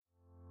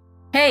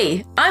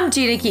Hey, I'm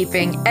Gina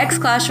Keeping,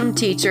 ex-classroom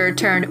teacher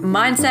turned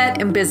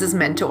mindset and business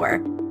mentor.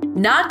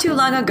 Not too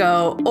long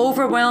ago,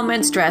 overwhelm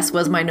and stress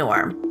was my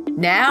norm.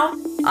 Now,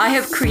 I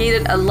have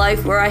created a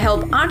life where I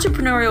help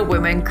entrepreneurial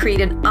women create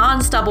an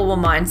unstoppable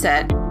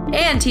mindset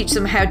and teach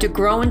them how to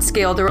grow and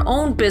scale their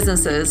own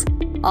businesses,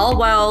 all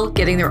while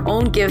getting their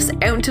own gifts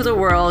out into the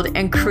world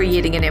and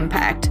creating an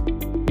impact.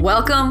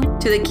 Welcome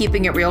to the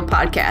Keeping It Real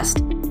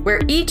podcast,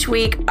 where each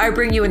week I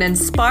bring you an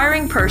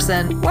inspiring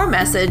person or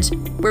message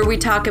where we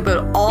talk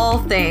about all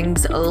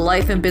things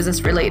life and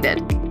business related,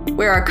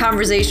 where our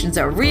conversations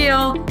are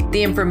real,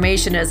 the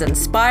information is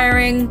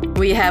inspiring,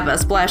 we have a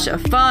splash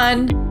of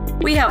fun,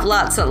 we have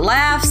lots of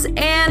laughs,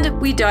 and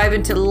we dive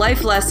into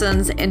life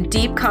lessons and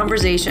deep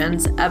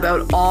conversations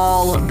about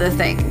all the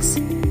things.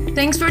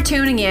 Thanks for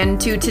tuning in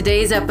to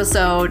today's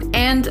episode,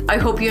 and I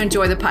hope you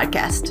enjoy the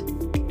podcast.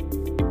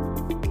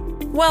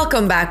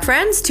 Welcome back,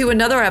 friends, to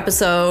another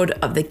episode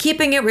of the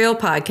Keeping It Real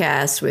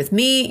podcast with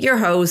me, your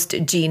host,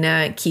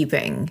 Gina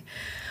Keeping.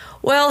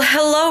 Well,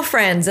 hello,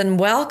 friends, and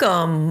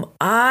welcome.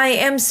 I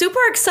am super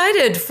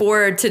excited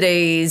for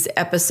today's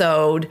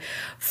episode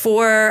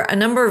for a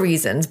number of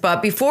reasons.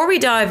 But before we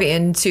dive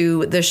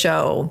into the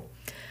show,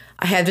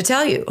 I have to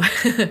tell you,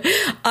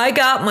 I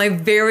got my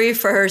very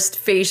first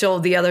facial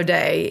the other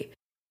day,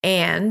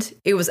 and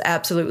it was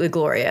absolutely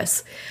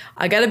glorious.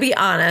 I gotta be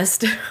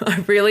honest,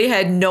 I really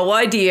had no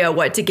idea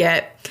what to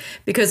get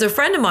because a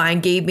friend of mine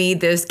gave me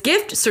this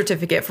gift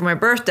certificate for my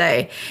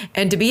birthday.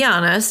 And to be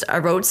honest, I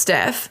wrote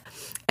Steph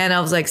and I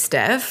was like,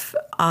 Steph,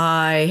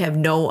 I have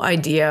no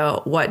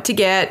idea what to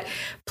get.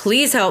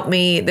 Please help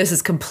me. This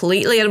is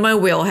completely out of my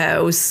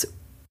wheelhouse.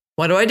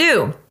 What do I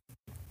do?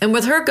 And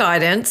with her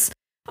guidance,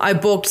 I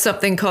booked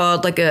something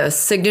called like a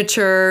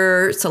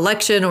signature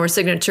selection or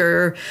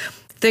signature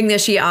thing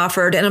that she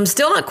offered. And I'm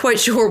still not quite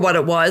sure what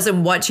it was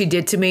and what she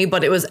did to me,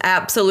 but it was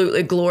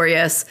absolutely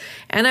glorious.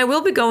 And I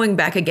will be going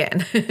back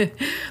again.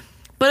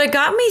 But it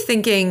got me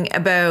thinking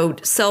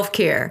about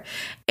self-care.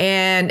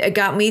 And it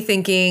got me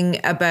thinking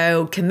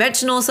about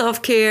conventional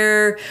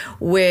self-care,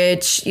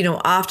 which,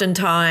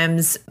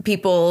 oftentimes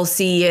people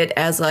see it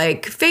as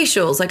like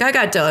facials, like I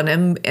got done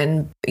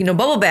and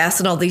bubble baths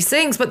and all these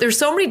things. But there's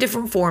so many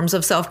different forms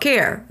of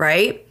self-care,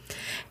 right?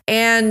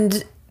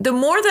 And the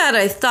more that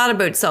I thought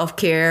about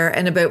self-care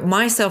and about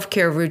my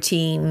self-care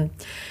routine,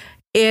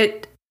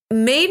 it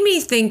made me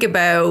think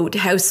about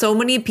how so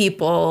many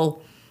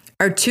people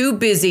are too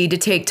busy to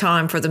take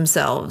time for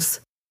themselves.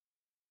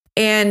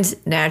 And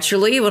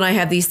naturally, when I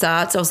had these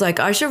thoughts, I was like,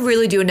 I should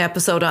really do an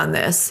episode on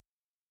this.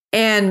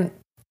 And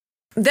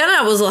then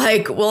I was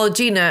like, well,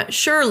 Gina,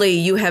 surely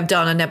you have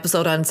done an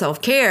episode on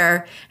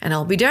self-care, and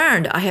I'll be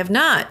darned, I have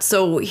not.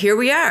 So here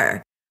we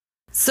are.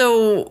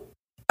 So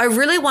I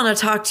really want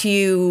to talk to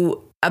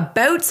you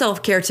about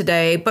self-care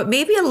today, but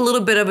maybe a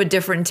little bit of a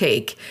different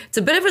take. It's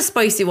a bit of a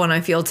spicy one,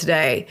 I feel,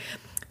 today,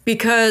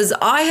 because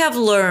I have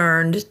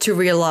learned to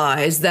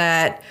realize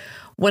that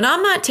when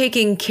I'm not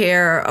taking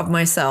care of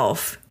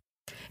myself,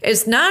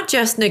 it's not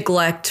just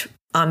neglect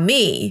on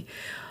me,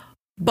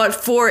 but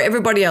for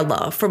everybody I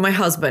love, for my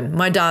husband,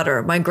 my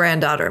daughter, my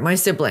granddaughter, my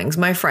siblings,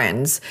 my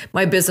friends,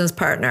 my business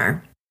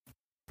partner.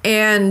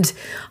 And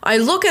I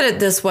look at it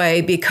this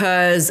way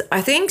because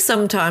I think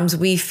sometimes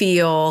we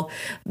feel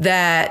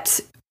that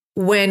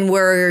when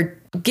we're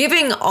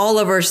giving all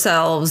of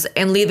ourselves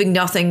and leaving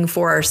nothing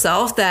for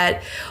ourselves,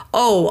 that,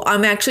 oh,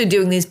 I'm actually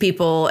doing these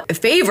people a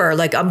favor,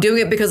 like I'm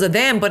doing it because of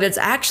them, but it's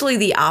actually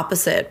the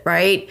opposite,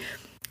 right?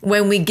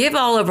 When we give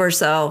all of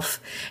ourselves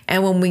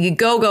and when we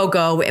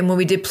go, and when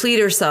we deplete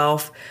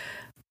ourselves,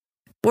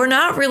 we're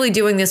not really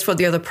doing this for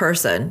the other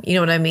person. You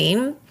know what I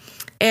mean?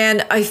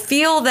 And I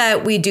feel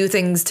that we do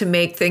things to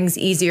make things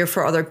easier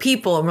for other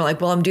people. And we're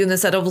like, well, I'm doing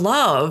this out of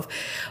love.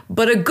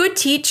 But a good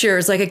teacher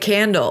is like a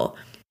candle.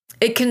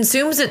 It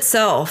consumes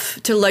itself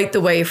to light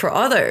the way for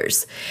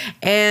others.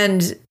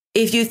 And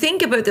if you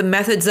think about the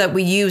methods that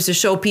we use to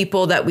show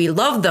people that we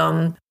love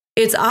them,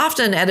 it's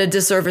often at a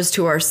disservice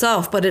to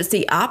ourselves, but it's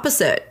the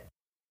opposite.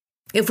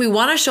 If we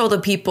want to show the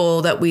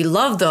people that we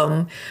love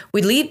them,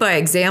 we lead by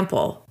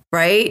example,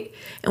 right?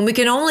 And we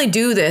can only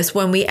do this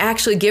when we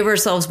actually give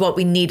ourselves what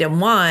we need and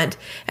want.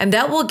 And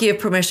that will give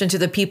permission to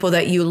the people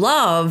that you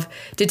love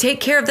to take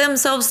care of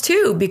themselves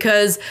too.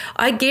 Because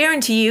I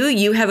guarantee you,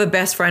 you have a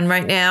best friend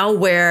right now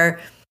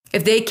where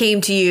if they came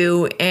to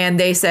you and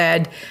they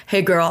said,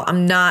 hey girl,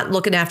 I'm not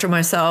looking after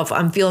myself,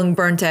 I'm feeling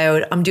burnt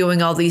out, I'm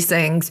doing all these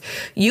things,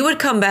 you would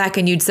come back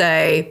and you'd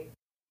say,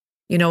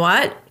 you know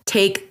what?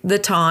 Take the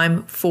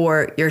time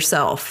for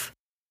yourself.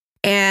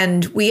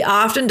 And we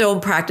often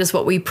don't practice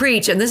what we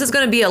preach. And this is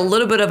going to be a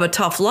little bit of a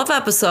tough love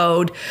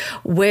episode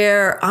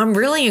where I'm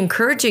really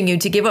encouraging you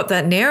to give up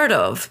that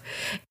narrative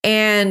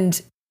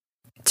and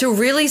to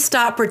really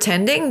stop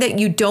pretending that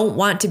you don't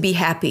want to be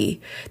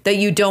happy, that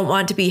you don't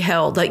want to be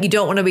held, that you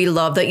don't want to be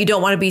loved, that you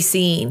don't want to be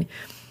seen.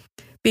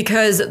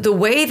 Because the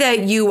way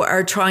that you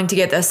are trying to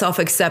get that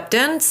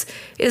self-acceptance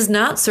is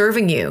not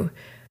serving you.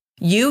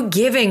 You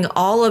giving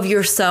all of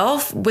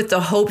yourself with the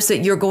hopes that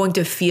you're going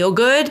to feel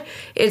good,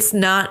 it's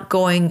not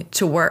going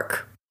to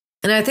work.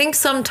 And I think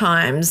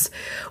sometimes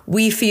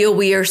we feel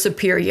we are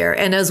superior.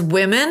 And as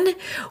women,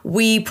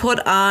 we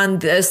put on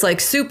this like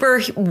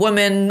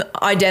superwoman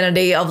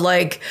identity of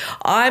like,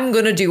 I'm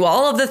going to do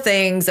all of the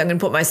things. I'm going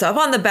to put myself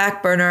on the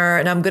back burner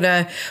and I'm going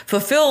to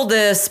fulfill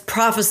this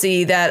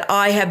prophecy that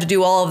I have to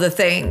do all of the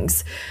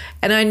things.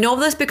 And I know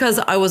this because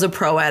I was a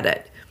pro at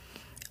it.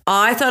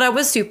 I thought I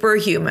was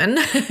superhuman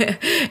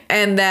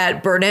and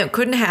that burnout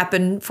couldn't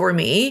happen for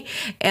me,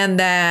 and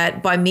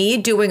that by me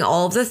doing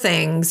all of the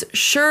things,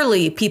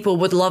 surely people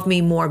would love me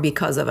more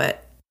because of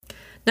it.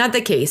 Not the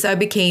case. I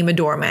became a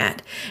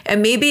doormat.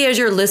 And maybe as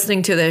you're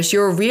listening to this,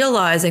 you're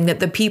realizing that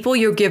the people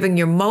you're giving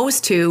your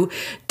most to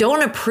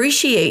don't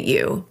appreciate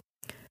you.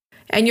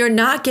 And you're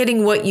not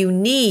getting what you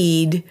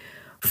need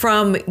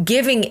from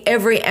giving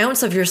every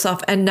ounce of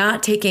yourself and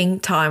not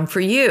taking time for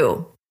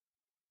you.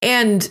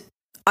 And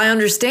I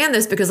understand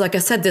this because, like I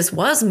said, this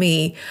was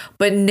me,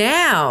 but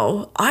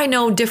now I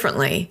know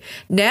differently.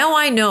 Now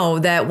I know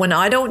that when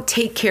I don't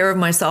take care of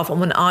myself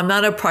and when I'm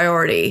not a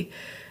priority,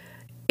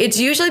 it's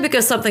usually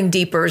because something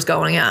deeper is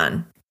going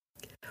on.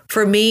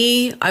 For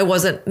me, I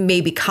wasn't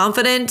maybe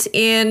confident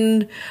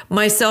in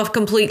myself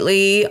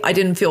completely. I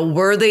didn't feel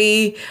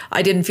worthy.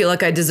 I didn't feel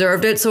like I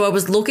deserved it. So I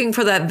was looking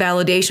for that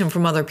validation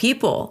from other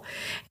people.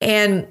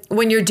 And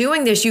when you're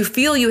doing this, you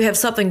feel you have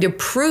something to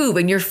prove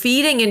and you're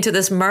feeding into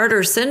this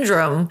martyr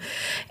syndrome.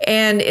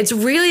 And it's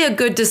really a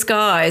good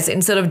disguise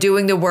instead of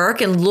doing the work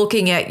and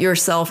looking at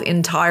yourself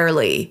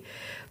entirely.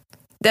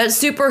 That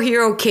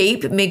superhero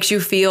cape makes you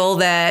feel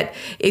that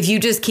if you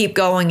just keep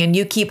going and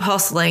you keep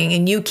hustling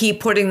and you keep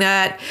putting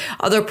that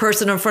other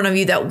person in front of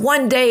you, that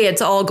one day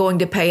it's all going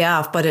to pay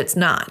off, but it's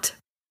not.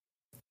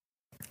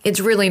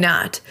 It's really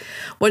not.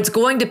 What's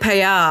going to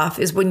pay off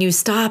is when you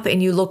stop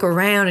and you look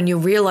around and you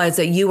realize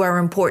that you are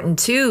important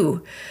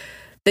too.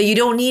 That you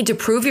don't need to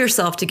prove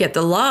yourself to get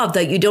the love,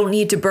 that you don't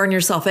need to burn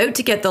yourself out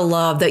to get the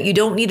love, that you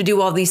don't need to do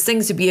all these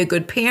things to be a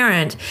good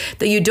parent,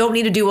 that you don't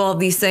need to do all of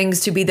these things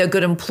to be the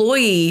good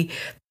employee,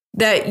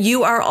 that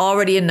you are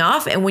already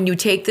enough. And when you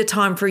take the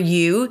time for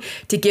you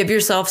to give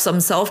yourself some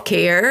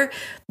self-care,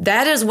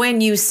 that is when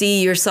you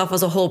see yourself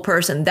as a whole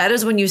person. That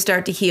is when you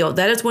start to heal.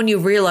 That is when you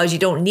realize you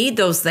don't need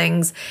those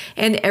things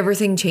and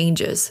everything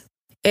changes.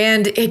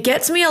 And it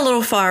gets me a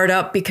little fired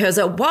up because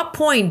at what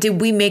point did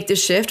we make the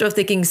shift of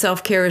thinking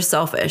self-care is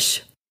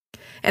selfish?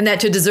 And that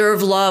to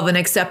deserve love and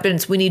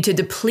acceptance, we need to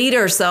deplete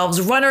ourselves,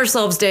 run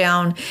ourselves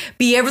down,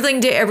 be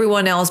everything to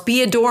everyone else,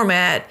 be a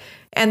doormat,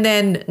 and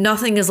then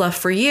nothing is left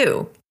for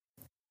you.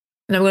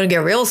 And I'm going to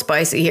get real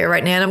spicy here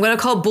right now, and I'm going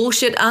to call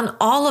bullshit on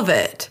all of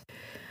it.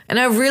 And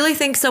I really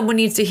think someone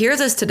needs to hear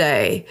this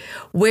today,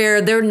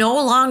 where they're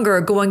no longer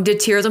going to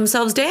tear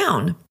themselves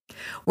down,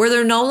 where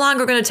they're no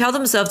longer going to tell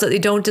themselves that they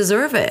don't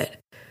deserve it,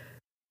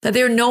 that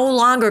they're no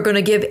longer going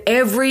to give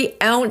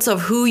every ounce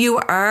of who you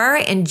are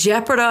and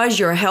jeopardize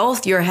your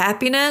health, your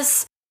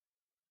happiness,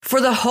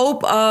 for the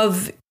hope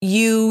of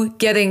you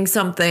getting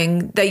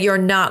something that you're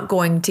not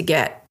going to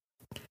get.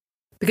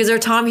 Because our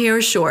time here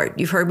is short.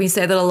 You've heard me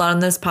say that a lot on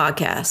this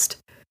podcast.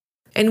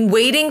 And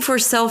waiting for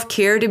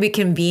self-care to be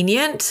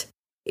convenient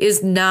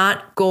is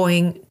not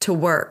going to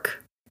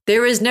work.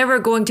 There is never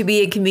going to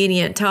be a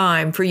convenient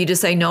time for you to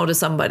say no to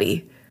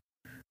somebody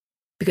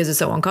because it's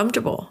so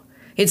uncomfortable.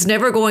 It's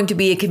never going to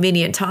be a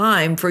convenient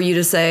time for you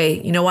to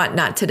say, you know what,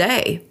 not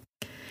today.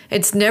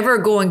 It's never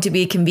going to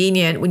be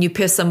convenient when you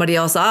piss somebody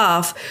else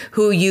off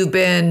who you've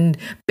been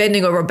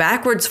bending over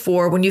backwards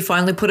for when you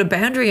finally put a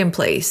boundary in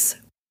place.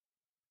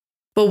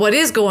 But what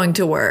is going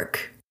to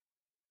work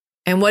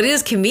and what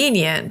is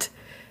convenient,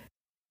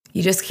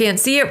 you just can't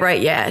see it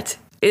right yet,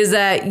 is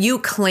that you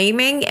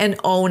claiming and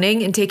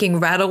owning and taking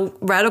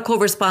radical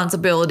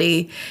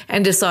responsibility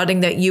and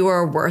deciding that you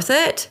are worth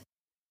it.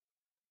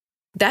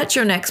 That's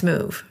your next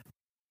move.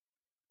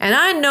 And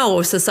I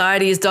know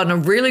society has done a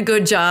really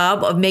good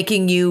job of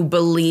making you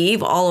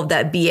believe all of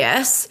that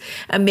BS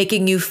and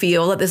making you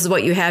feel that this is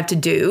what you have to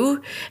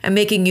do and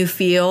making you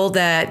feel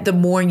that the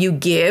more you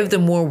give, the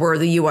more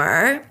worthy you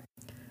are.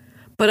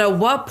 But at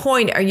what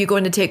point are you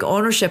going to take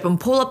ownership and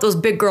pull up those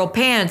big girl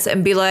pants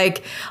and be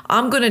like,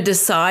 I'm going to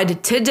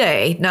decide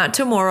today, not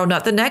tomorrow,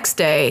 not the next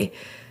day,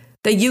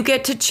 that you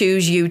get to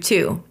choose you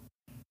too.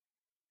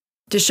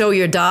 To show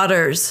your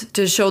daughters,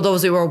 to show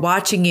those who are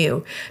watching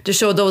you, to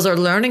show those who are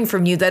learning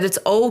from you that it's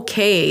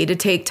okay to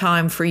take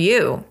time for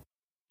you.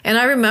 And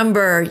I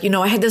remember,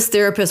 I had this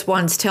therapist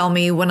once tell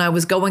me when I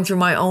was going through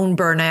my own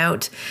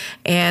burnout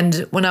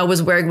and when I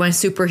was wearing my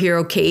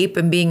superhero cape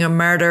and being a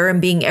martyr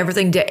and being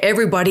everything to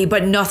everybody,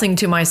 but nothing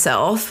to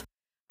myself.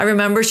 I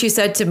remember she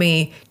said to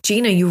me,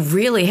 Gina, you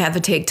really have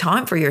to take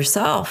time for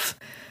yourself.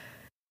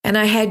 And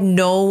I had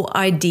no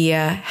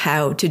idea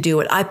how to do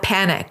it. I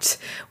panicked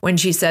when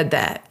she said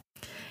that.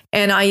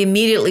 And I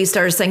immediately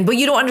started saying, but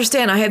you don't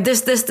understand. I have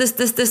this,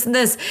 and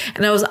this.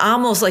 And I was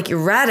almost like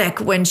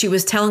erratic when she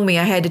was telling me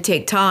I had to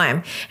take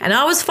time. And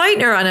I was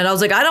fighting her on it. I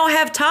was like, I don't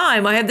have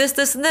time. I have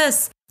this, and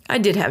this. I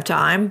did have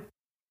time.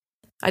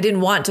 I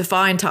didn't want to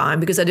find time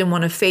because I didn't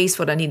want to face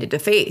what I needed to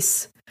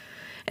face.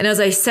 And as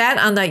I sat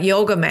on that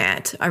yoga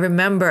mat, I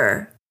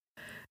remember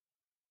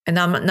And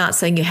I'm not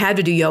saying you had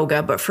to do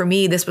yoga, but for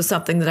me, this was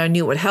something that I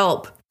knew would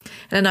help.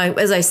 And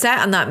as I sat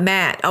on that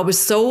mat, I was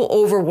so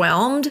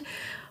overwhelmed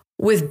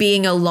with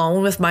being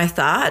alone with my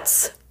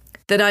thoughts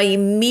that I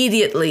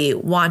immediately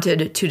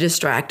wanted to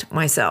distract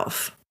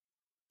myself.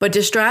 But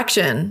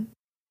distraction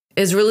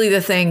is really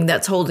the thing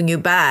that's holding you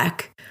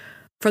back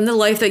from the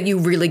life that you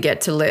really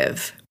get to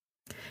live.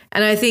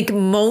 And I think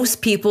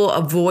most people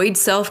avoid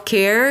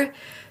self-care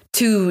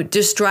to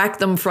distract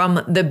them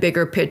from the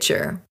bigger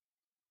picture.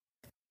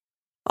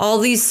 All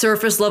these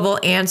surface level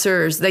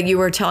answers that you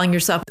are telling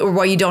yourself or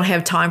why you don't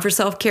have time for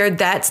self-care,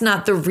 that's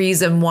not the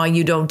reason why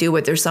you don't do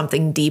it. There's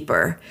something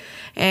deeper.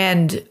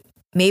 And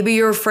maybe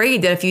you're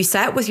afraid that if you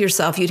sat with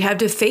yourself, you'd have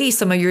to face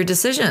some of your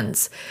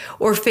decisions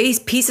or face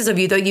pieces of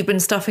you that you've been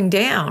stuffing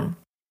down.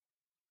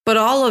 But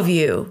all of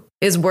you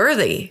is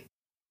worthy.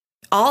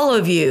 All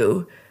of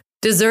you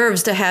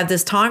deserves to have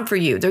this time for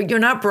you. You're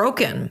not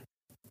broken.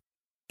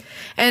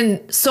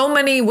 And so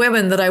many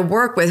women that I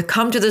work with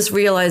come to this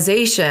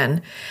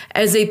realization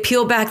as they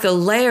peel back the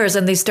layers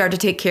and they start to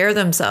take care of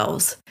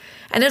themselves.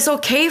 And it's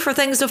okay for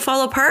things to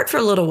fall apart for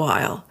a little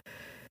while.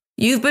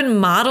 You've been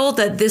modeled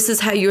that this is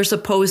how you're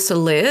supposed to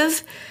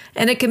live,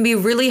 and it can be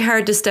really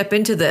hard to step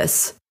into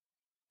this.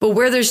 But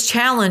where there's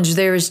challenge,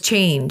 there is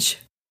change.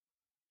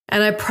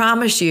 And I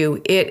promise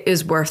you, it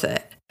is worth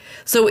it.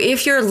 So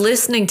if you're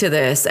listening to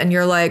this and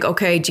you're like,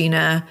 okay,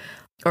 Gina,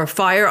 or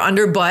fire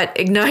under butt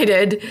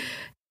ignited,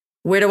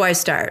 where do I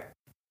start?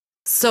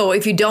 So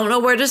if you don't know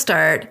where to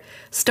start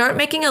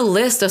making a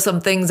list of some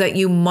things that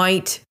you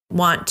might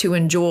want to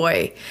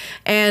enjoy,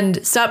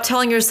 and stop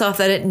telling yourself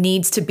that it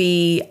needs to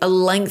be a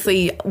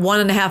lengthy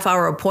 1.5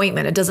 hour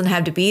appointment. It doesn't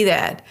have to be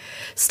that.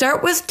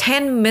 Start with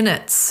 10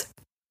 minutes.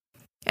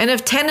 And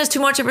if 10 is too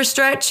much of a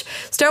stretch,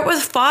 start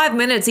with 5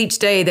 minutes each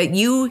day that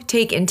you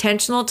take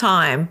intentional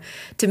time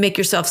to make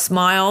yourself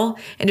smile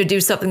and to do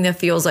something that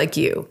feels like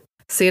you.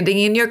 Sitting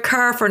in your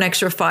car for an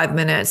extra 5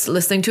 minutes,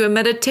 listening to a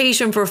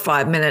meditation for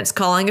 5 minutes,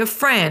 calling a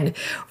friend,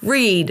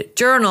 read,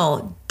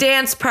 journal,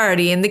 dance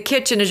party in the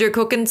kitchen as you're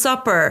cooking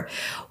supper.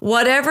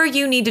 Whatever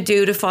you need to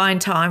do to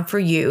find time for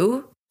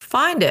you,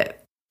 find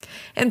it.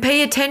 And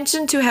pay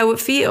attention to how it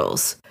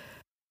feels.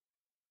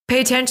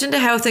 Pay attention to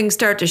how things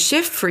start to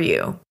shift for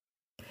you.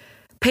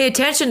 Pay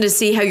attention to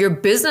see how your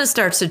business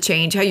starts to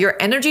change, how your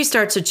energy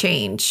starts to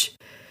change.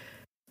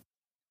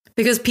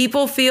 Because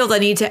people feel they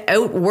need to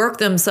outwork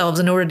themselves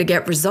in order to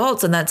get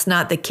results, and that's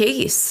not the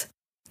case.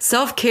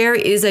 Self-care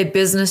is a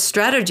business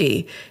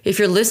strategy. If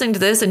you're listening to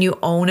this and you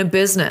own a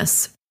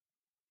business.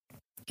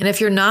 And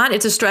if you're not,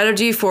 it's a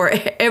strategy for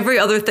every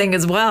other thing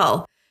as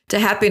well. To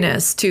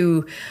happiness,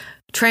 to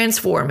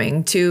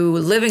transforming, to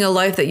living a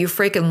life that you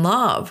freaking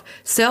love.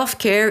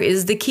 Self-care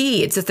is the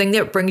key. It's the thing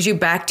that brings you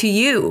back to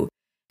you.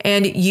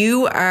 And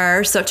you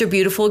are such a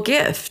beautiful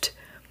gift.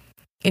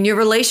 In your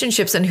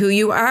relationships and who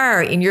you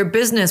are, in your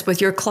business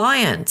with your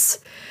clients.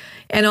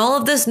 And all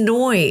of this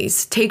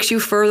noise takes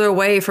you further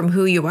away from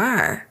who you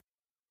are.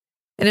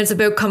 And it's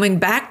about coming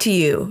back to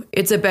you.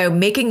 It's about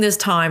making this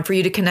time for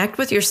you to connect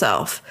with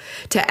yourself,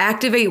 to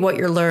activate what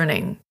you're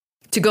learning,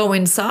 to go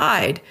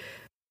inside,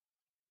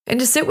 and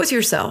to sit with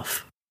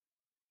yourself.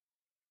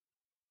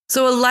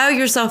 So allow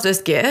yourself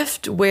this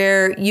gift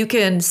where you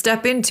can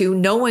step into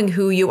knowing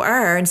who you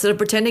are instead of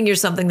pretending you're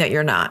something that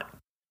you're not.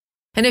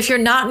 And if you're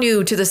not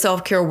new to the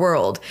self-care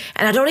world,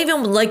 and I don't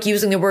even like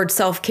using the word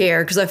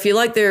self-care because I feel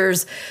like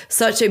there's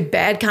such a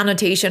bad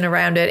connotation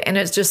around it and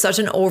it's just such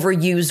an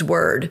overused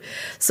word.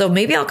 So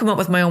maybe I'll come up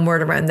with my own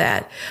word around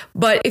that.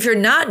 But if you're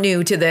not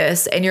new to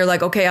this and you're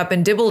like, okay, I've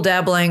been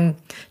dibble-dabbling,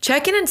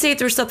 check in and see if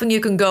there's something you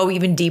can go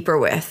even deeper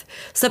with.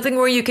 Something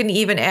where you can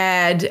even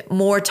add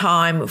more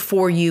time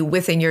for you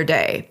within your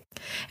day.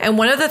 And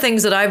one of the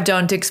things that I've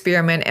done to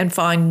experiment and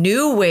find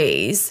new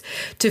ways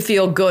to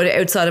feel good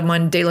outside of my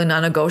daily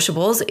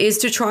non-negotiables is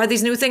to try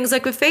these new things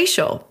like with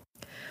facial.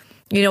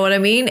 You know what I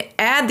mean?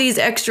 Add these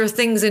extra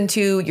things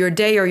into your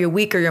day or your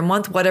week or your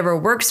month, whatever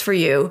works for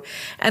you,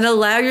 and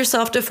allow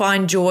yourself to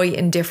find joy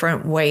in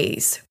different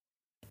ways.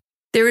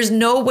 There is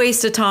no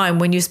waste of time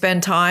when you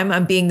spend time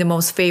on being the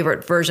most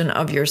favorite version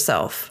of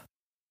yourself.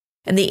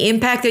 And the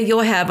impact that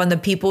you'll have on the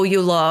people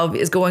you love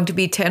is going to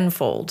be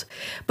tenfold.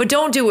 But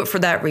don't do it for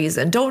that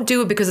reason. Don't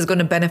do it because it's going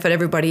to benefit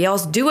everybody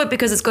else. Do it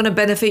because it's going to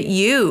benefit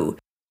you,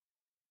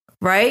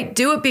 right?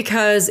 Do it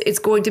because it's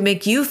going to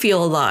make you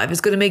feel alive.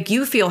 It's going to make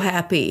you feel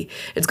happy.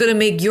 It's going to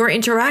make your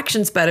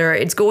interactions better.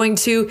 It's going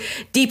to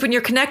deepen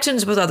your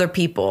connections with other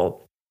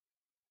people.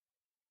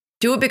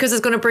 Do it because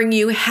it's going to bring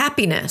you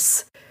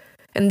happiness.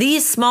 And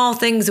these small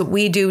things that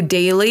we do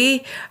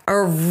daily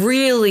are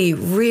really,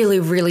 really,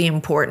 really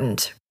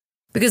important.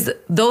 Because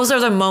those are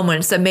the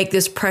moments that make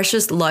this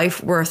precious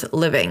life worth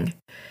living.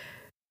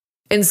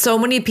 And so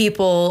many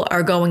people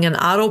are going on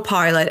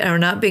autopilot and are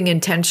not being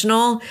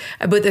intentional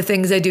about the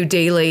things they do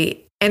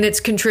daily, and it's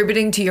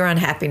contributing to your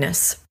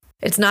unhappiness.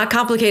 It's not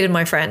complicated,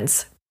 my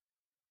friends.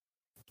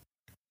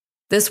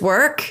 This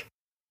work,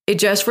 it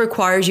just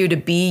requires you to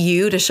be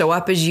you, to show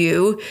up as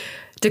you,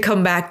 to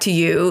come back to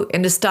you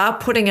and to stop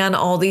putting on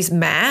all these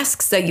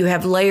masks that you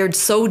have layered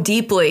so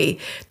deeply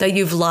that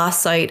you've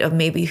lost sight of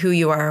maybe who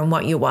you are and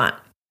what you want.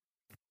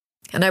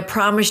 And I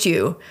promise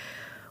you,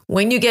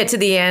 when you get to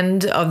the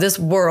end of this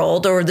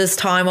world or this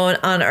time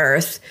on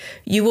earth,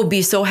 you will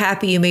be so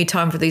happy you made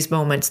time for these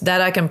moments. That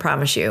I can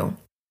promise you.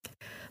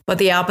 But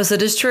the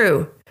opposite is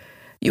true.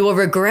 You will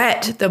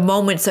regret the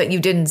moments that you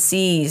didn't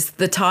seize,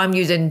 the time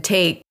you didn't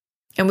take.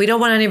 And we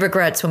don't want any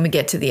regrets when we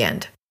get to the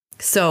end.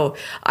 So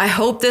I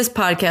hope this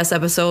podcast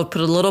episode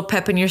put a little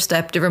pep in your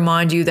step to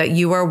remind you that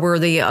you are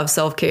worthy of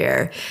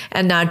self-care,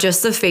 and not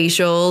just the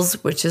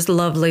facials, which is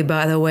lovely,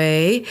 by the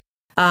way,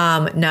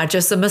 not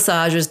just the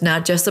massages,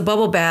 not just the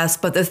bubble baths,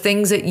 but the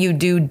things that you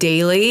do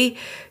daily.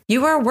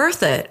 You are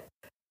worth it.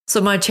 So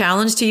my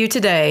challenge to you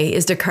today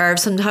is to carve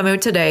some time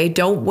out today.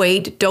 Don't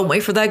wait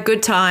for that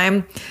good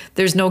time.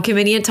 There's no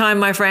convenient time,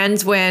 my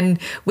friends, when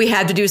we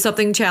had to do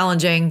something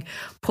challenging.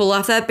 Pull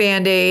off that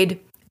Band-Aid.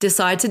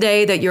 Decide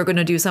today that you're going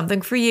to do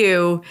something for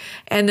you,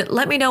 and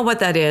let me know what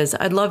that is.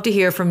 I'd love to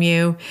hear from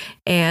you,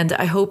 and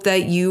I hope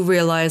that you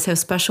realize how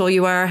special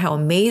you are, how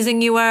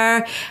amazing you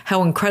are,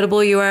 how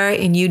incredible you are,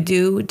 and you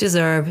do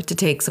deserve to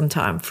take some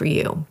time for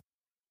you.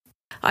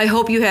 I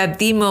hope you have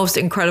the most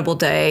incredible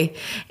day,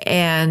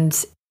 and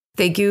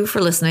thank you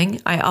for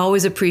listening. I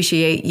always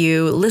appreciate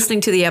you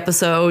listening to the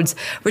episodes,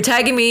 for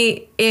tagging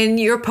me in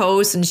your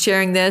posts and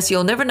sharing this.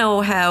 You'll never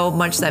know how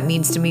much that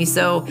means to me.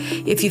 So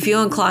if you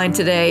feel inclined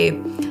today,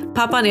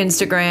 pop on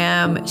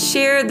Instagram,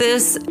 share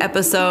this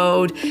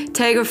episode,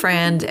 tag a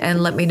friend,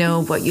 and let me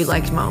know what you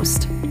liked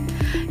most.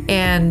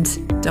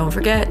 And don't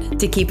forget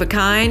to keep it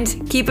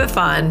kind, keep it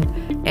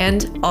fun,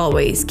 and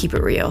always keep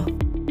it real.